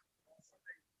sheep.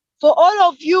 For all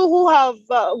of you who have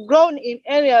grown in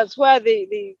areas where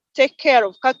they take care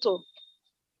of cattle,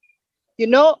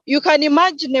 you can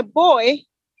imagine a boy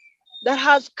that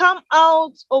has come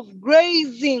out of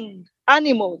grazing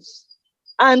animals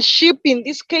and sheep in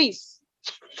this case,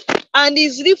 and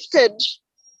is lifted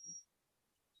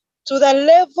to the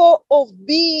level of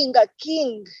being a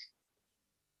king.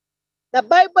 The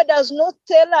Bible does not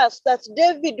tell us that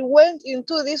David went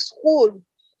into this school.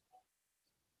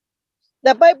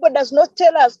 The Bible does not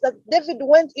tell us that David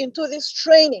went into this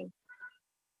training.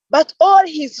 But all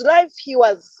his life, he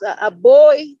was a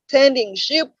boy tending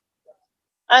sheep.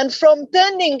 And from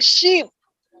tending sheep,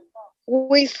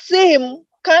 we see him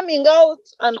coming out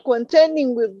and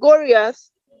contending with Goliath,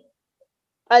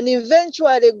 and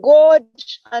eventually God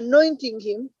anointing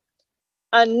him.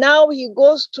 And now he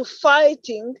goes to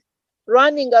fighting,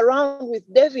 running around with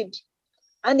David.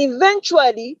 And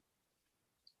eventually,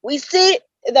 we see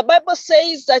the Bible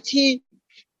says that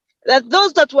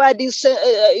those that were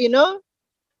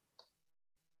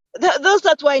those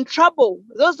that were in trouble,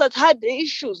 those that had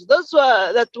issues,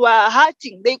 that were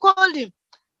hurting, they called him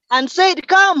and said,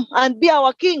 "Come and be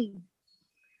our king."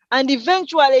 And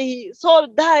eventually, Saul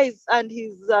dies, and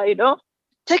he's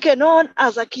taken on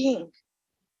as a king.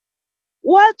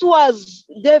 What was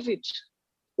David?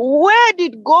 Where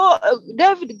did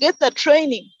David get the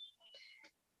training?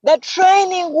 The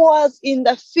training was in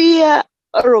the fear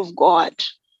of God.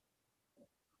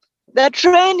 The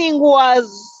training was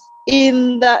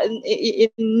in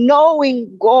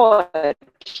knowing God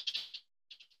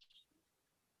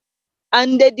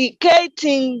and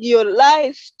dedicating your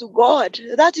life to God.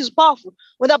 That is powerful.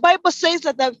 When the Bible says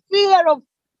that the fear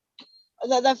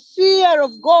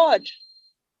of God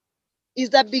is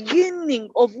the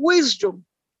beginning of wisdom,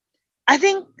 I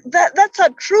think that's a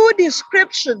true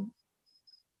description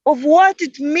of what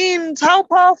it means, how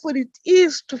powerful it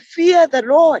is to fear the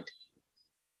Lord.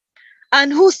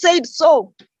 And who said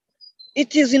so?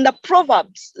 It is in the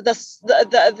Proverbs,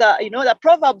 the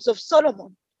Proverbs of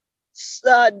Solomon,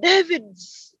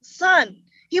 David's son.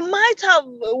 He might have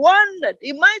wondered,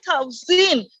 he might have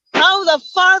seen how the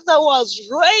father was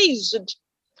raised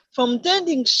from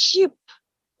tending sheep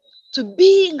to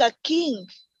being a king.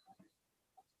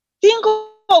 Think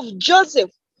of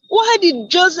Joseph. Why did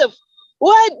Joseph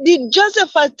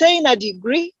attain a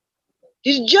degree?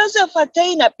 Did Joseph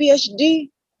attain a PhD?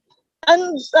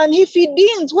 And if he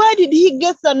didn't, where did he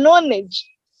get the knowledge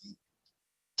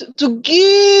to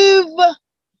give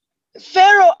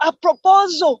Pharaoh a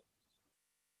proposal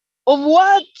of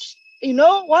what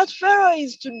Pharaoh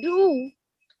is to do?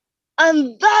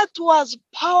 And that was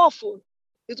powerful.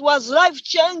 It was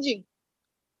life-changing.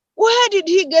 Where did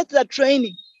he get the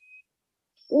training?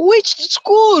 Which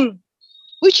school,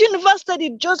 which university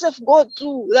did Joseph go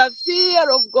to? The fear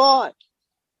of God.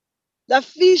 The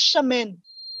fishermen.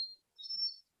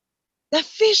 The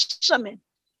fishermen.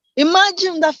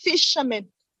 Imagine the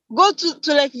fishermen. Go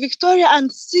to Lake Victoria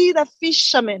and see the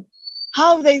fishermen,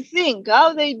 how they think,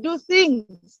 how they do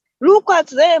things. Look at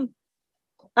them.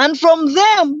 And from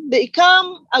them, they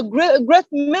become a great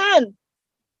man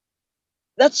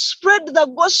that spread the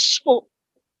gospel,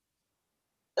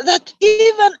 that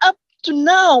even up to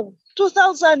now,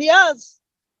 2,000 years,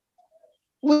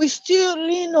 we still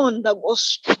lean on the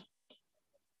gospel.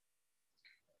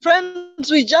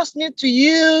 Friends, we just need to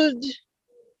yield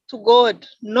to God,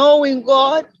 knowing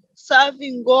God,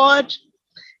 serving God,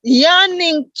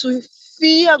 yearning to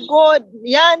fear God,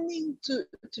 yearning to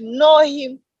know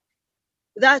Him.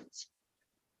 That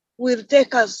will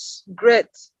take us great.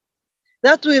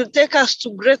 That will take us to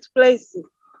great places.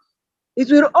 It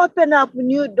will open up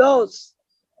new doors.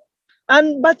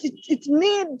 But it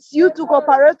needs you to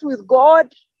cooperate with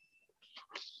God.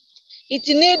 It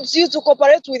needs you to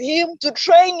cooperate with Him to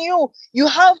train you. You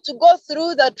have to go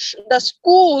through the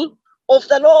school of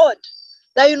the Lord,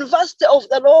 the university of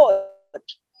the Lord,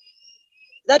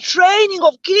 the training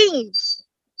of kings.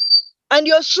 And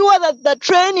you're sure that the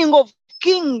training of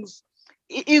kings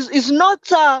is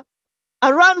not a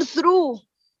run through.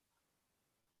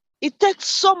 It takes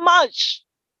so much.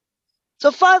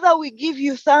 So, Father, we give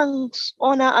you thanks,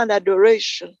 honor, and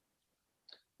adoration.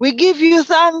 We give you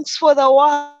thanks for the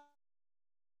word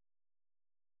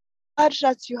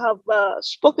that you have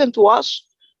spoken to us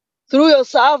through your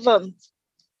servant.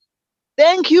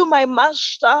 Thank you, my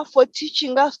Master, for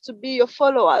teaching us to be your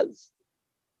followers.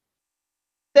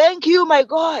 Thank you, my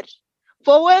God,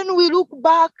 for when we look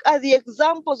back at the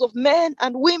examples of men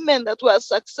and women that were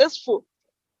successful,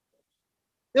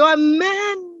 There were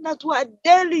men that were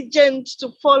diligent to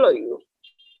follow you.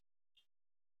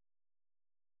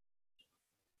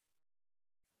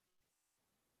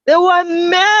 There were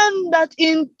men that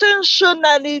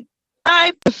intentionally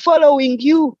typed following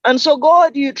you. And so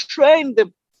God, you trained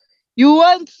them. You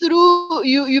went through,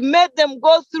 you made them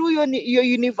go through your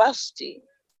university.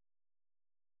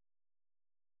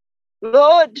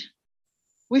 Lord,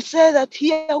 we say that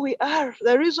here we are.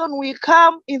 The reason we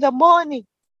come in the morning,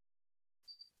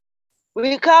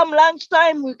 we come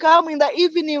lunchtime, we come in the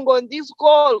evening on these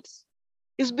calls,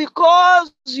 is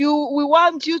because we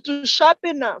want you to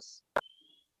sharpen us,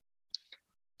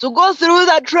 to go through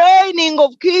the training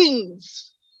of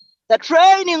kings, the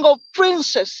training of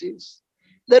princesses,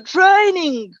 the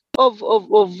training of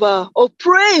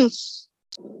prince.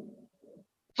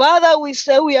 Father, we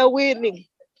say we are willing.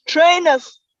 Train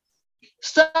us.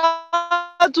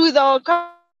 Start with our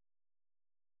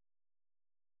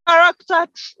character,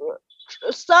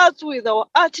 start with our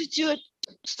attitude,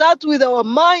 start with our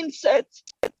mindset.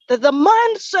 That the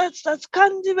mindset that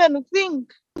can't even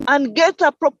think and get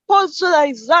a proposal that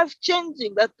is life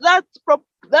changing, that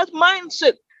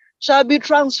mindset shall be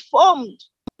transformed.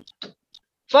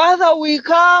 Father, we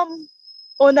come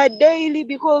on a daily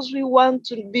because we want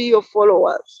to be your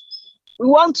followers. We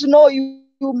want to know you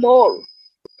more.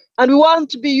 And we want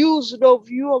to be used of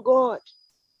you, O God.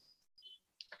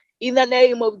 In the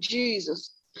name of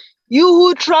Jesus. You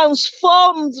who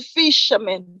transformed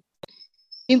fishermen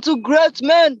into great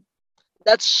men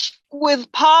that speak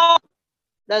with power,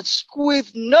 that speak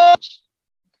with knowledge,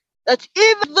 that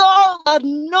even those that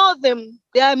know them,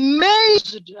 they are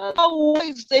amazed at how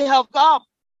ways they have come.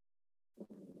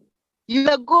 You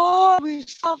are God we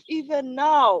serve even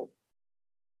now.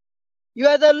 You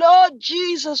are the Lord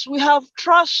Jesus we have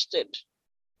trusted.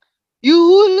 You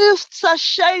who lifts a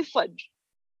shepherd,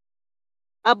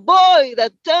 a boy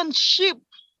that tends sheep,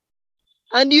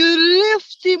 and you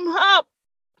lift him up.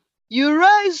 You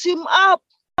raise him up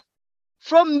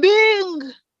from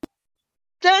being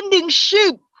tending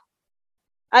sheep,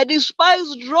 a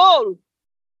despised role.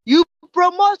 You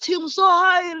promote him so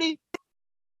highly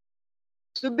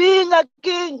to being a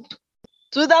king,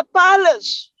 to the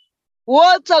palace.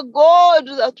 What a God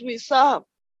that we serve.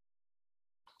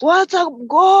 What a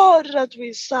God that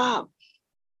we serve.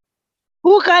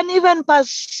 Who can even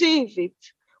perceive it?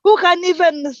 Who can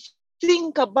even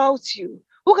think about you?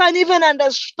 Who can even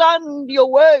understand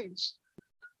your ways?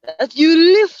 That you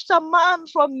lift a man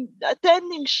from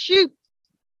attending sheep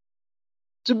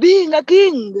to being a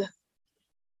king,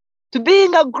 to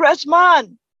being a great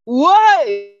man.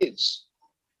 Ways.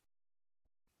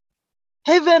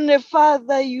 Heavenly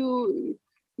Father,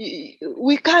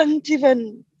 we can't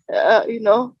even,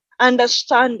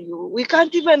 understand you. We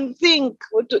can't even think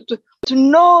to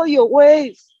know your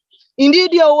ways.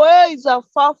 Indeed, your ways are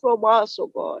far from us,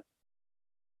 oh God.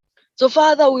 So,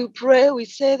 Father, we pray, we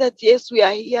say that, yes, we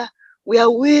are here. We are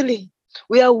willing.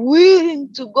 We are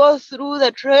willing to go through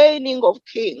the training of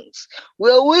kings. We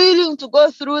are willing to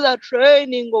go through the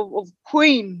training of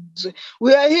queens.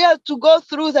 We are here to go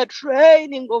through the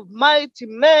training of mighty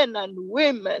men and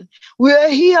women. We are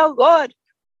here, God,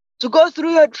 to go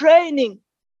through your training.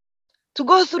 To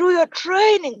go through your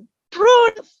training.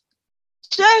 Prune us.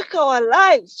 Check our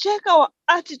lives. Check our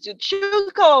attitude.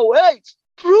 Check our ways.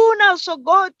 Prune us, oh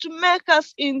God, to make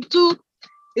us into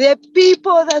the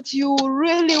people that you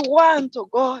really want, oh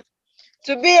God.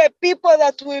 To be a people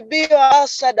that will be your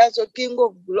ambassadors, O King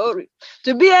of Glory.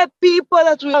 To be a people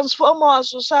that will transform our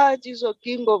societies, O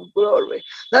King of Glory.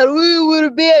 That we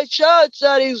will be a church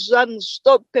that is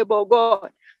unstoppable, God.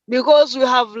 Because we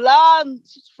have learned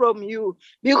from you.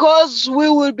 Because we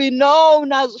will be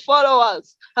known as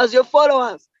followers, as your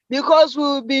followers. Because we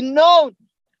will be known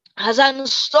as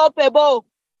unstoppable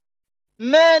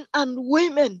men and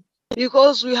women.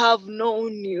 Because we have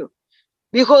known you.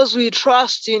 Because we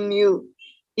trust in you.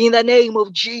 In the name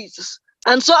of Jesus.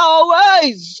 And so our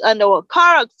ways and our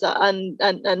character and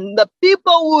the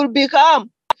people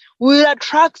will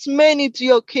attract many to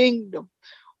your kingdom.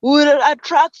 Will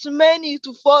attract many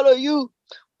to follow you.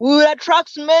 Will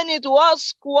attract many to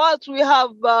ask what we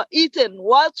have eaten,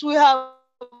 what we have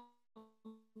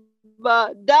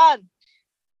done.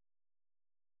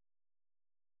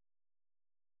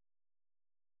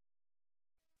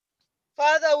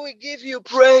 Father, we give you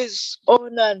praise,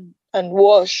 honor, and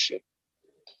worship.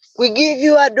 We give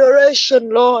you adoration,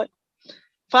 Lord.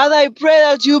 Father, I pray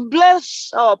that you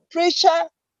bless our preacher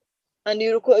and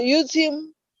you use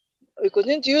him. You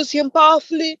continue to use him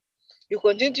powerfully. You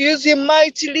continue to use him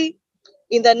mightily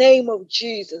in the name of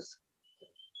Jesus.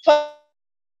 Father,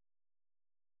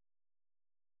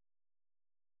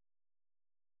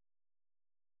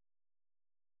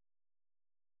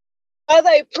 Father,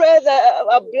 I pray that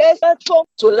a blessed platform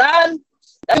to learn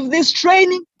of this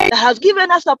training that has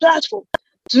given us a platform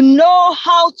to know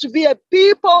how to be a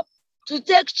people, to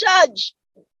take charge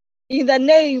in the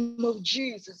name of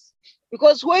Jesus.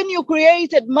 Because when you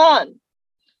created man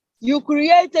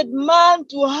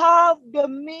to have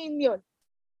dominion,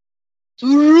 to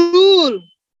rule,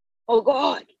 oh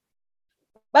God.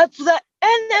 But the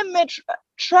enemy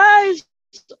tries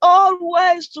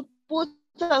always to put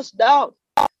us down.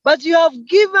 But you have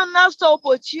given us the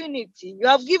opportunity. You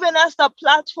have given us the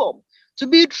platform to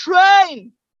be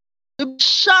trained, to be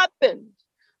sharpened,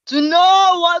 to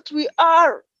know what we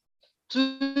are,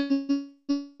 to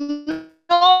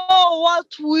know what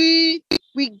we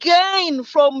gain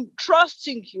from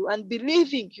trusting you and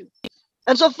believing you.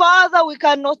 And so, Father, we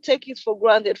cannot take it for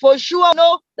granted. For sure,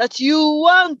 know that you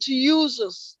want to use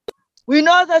us. We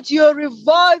know that you're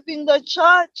reviving the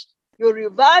church, you're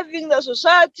reviving the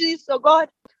societies, oh God.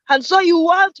 And so you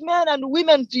want men and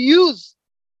women to use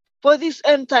for this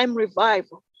end time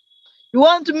revival. You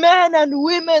want men and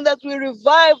women that will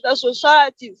revive the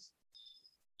societies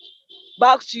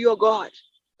back to your God.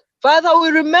 Father,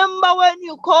 we remember when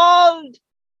you called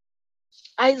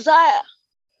Isaiah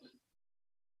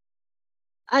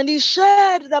and he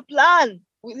shared the plan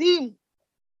with him.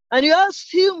 And you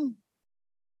asked him,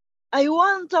 I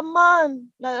want a man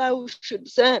that I should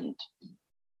send.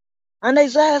 And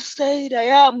Isaiah said, I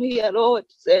am here, Lord,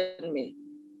 send me.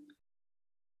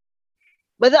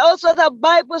 But also the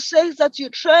Bible says that you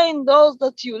train those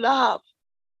that you love.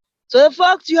 So the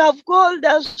fact you have called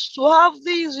us to have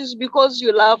this is because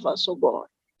you love us, oh God.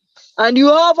 And you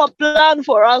have a plan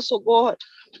for us, oh God.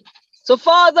 So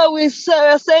Father, we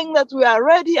are saying that we are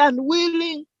ready and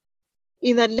willing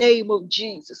in the name of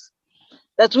Jesus.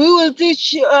 That we will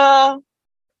teach our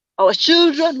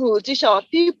children, we will teach our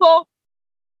people,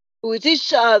 we will teach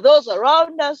those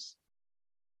around us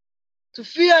to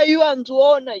fear you and to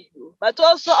honor you. But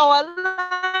also our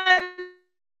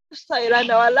lifestyle and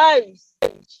our lives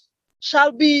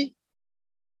shall be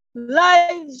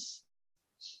lives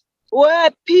where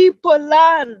people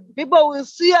learn. People will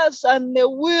see us and they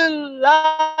will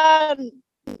learn.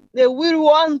 They will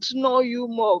want to know you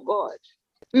more, God.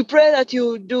 We pray that you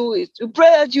will do it. We pray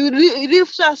that you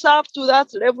lift us up to that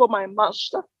level, my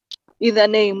Master, in the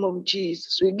name of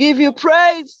Jesus. We give you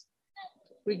praise.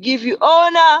 We give you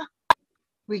honor.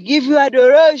 We give you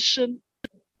adoration.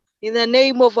 In the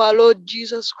name of our Lord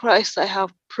Jesus Christ, I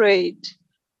have prayed.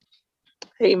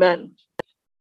 Amen.